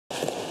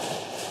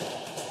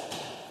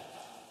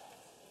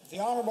The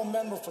honourable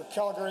member for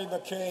Calgary,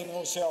 McCain,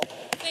 Rose Hill.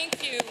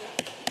 Thank you.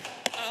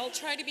 I'll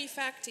try to be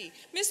facty.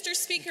 Mr.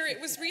 Speaker, it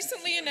was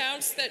recently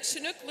announced that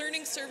Chinook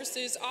Learning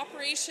Services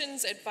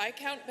operations at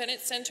Viscount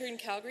Bennett Centre in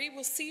Calgary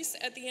will cease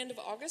at the end of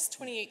August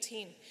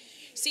 2018.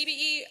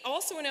 CBE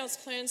also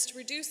announced plans to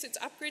reduce its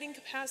upgrading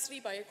capacity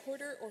by a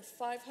quarter, or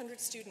 500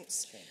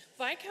 students.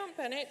 Viscount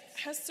Bennett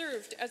has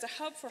served as a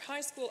hub for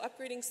high school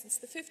upgrading since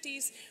the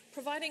 50s,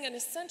 providing an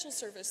essential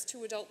service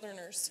to adult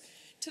learners.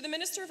 To the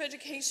Minister of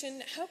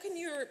Education, how can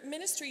your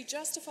ministry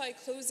justify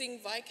closing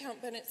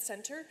Viscount Bennett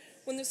Centre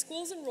when the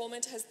school's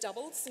enrollment has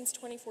doubled since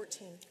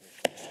 2014?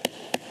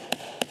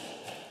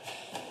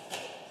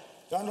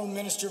 The Honourable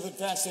Minister of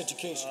Advanced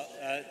Education.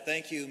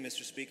 Thank you,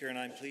 Mr. Speaker, and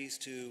I'm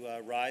pleased to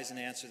rise and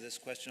answer this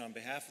question on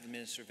behalf of the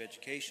Minister of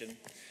Education.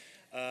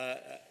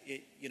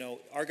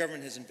 Our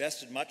government has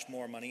invested much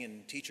more money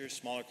in teachers,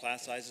 smaller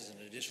class sizes,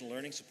 and additional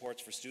learning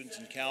supports for students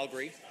in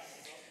Calgary.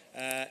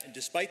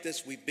 Despite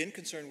this, we've been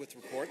concerned with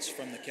reports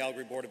from the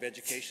Calgary Board of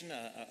Education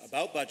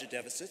about budget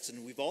deficits,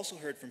 and we've also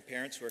heard from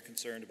parents who are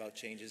concerned about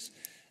changes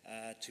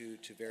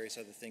to various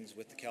other things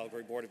with the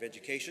Calgary Board of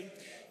Education.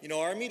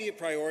 Our immediate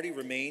priority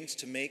remains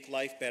to make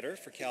life better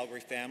for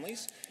Calgary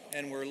families,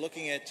 and we're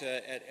looking at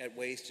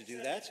ways to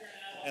do that.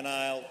 And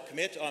I'll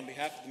commit on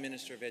behalf of the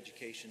Minister of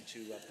Education to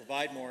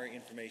provide more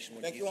information.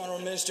 Thank you,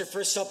 Honourable Minister.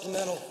 For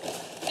supplemental.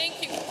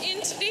 Thank you.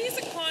 In today's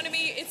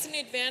economy, it's an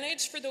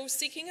advantage for those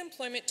seeking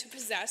employment to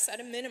possess, at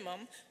a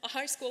minimum, a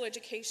high school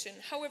education.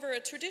 However, a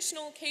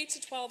traditional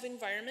K-12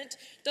 environment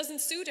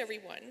doesn't suit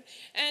everyone,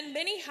 and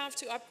many have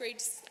to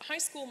upgrade high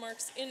school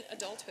marks in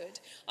adulthood.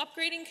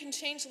 Upgrading can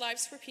change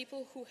lives for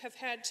people who have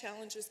had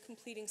challenges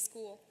completing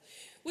school.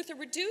 With a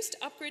reduced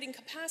upgrading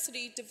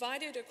capacity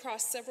divided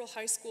across several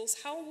high schools,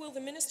 how will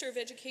the Minister of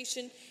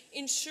Education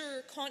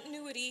ensure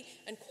continuity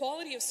and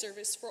quality of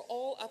service for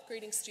all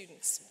upgrading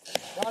students?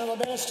 The Honourable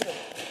Minister.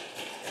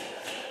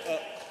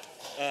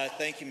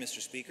 Thank you,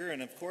 Mr. Speaker.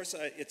 And of course,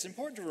 it's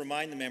important to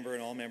remind the member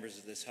and all members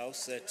of this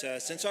House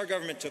that since our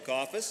government took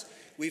office,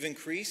 we've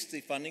increased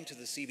the funding to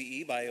the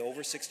CBE by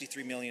over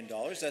 $63 million.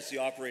 That's the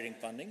operating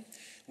funding.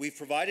 We've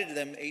provided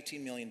them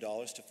 $18 million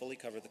to fully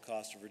cover the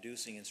cost of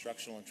reducing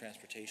instructional and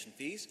transportation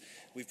fees.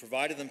 We've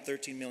provided them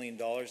 $13 million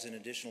in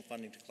additional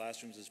funding to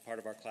classrooms as part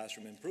of our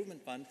Classroom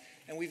Improvement Fund,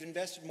 and we've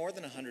invested more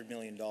than $100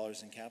 million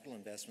in capital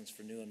investments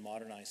for new and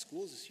modernized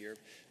schools this year.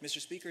 Mr.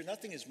 Speaker,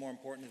 nothing is more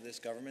important to this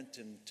government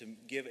than to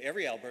give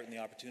every Albertan the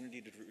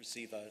opportunity to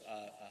receive a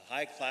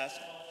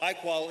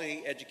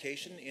high-quality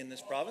education in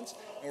this province,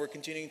 and we're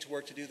continuing to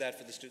work to do that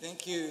for the students.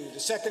 Thank you. The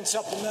second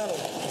supplemental.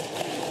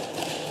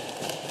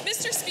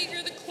 Mr.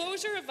 Speaker, the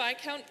closure of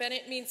Viscount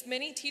Bennett means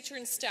many teachers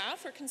and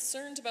staff are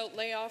concerned about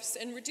layoffs,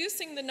 and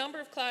reducing the number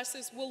of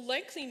classes will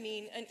likely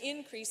mean an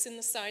increase in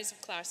the size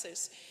of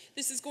classes.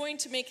 This is going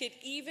to make it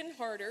even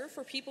harder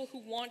for people who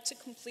want to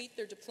complete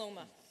their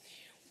diploma.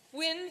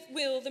 When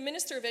will the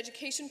Minister of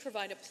Education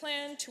provide a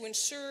plan to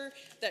ensure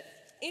that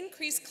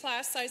increased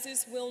class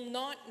sizes will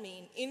not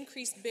mean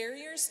increased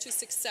barriers to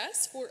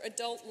success for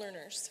adult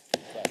learners?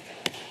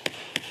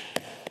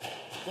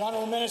 The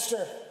Honourable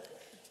Minister.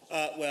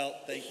 Well,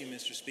 thank you,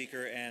 Mr.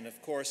 Speaker. And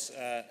of course,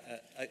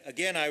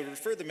 again, I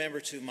refer the member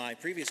to my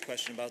previous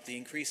question about the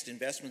increased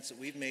investments that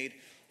we've made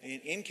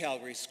in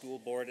Calgary School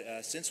Board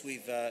since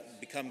we've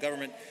become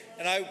government.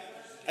 And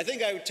I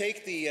think I would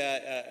take the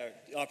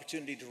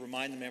opportunity to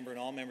remind the member and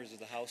all members of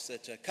the House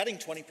that cutting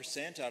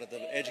 20% out of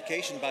the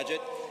education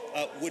budget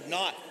would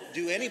not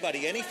do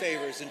anybody any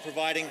favors in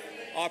providing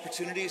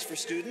opportunities for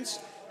students,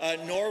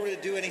 nor would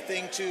it do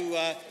anything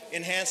to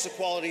enhance the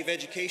quality of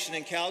education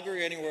in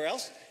Calgary or anywhere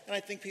else. And I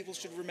think people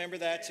should remember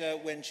that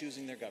when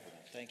choosing their government.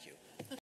 Thank you.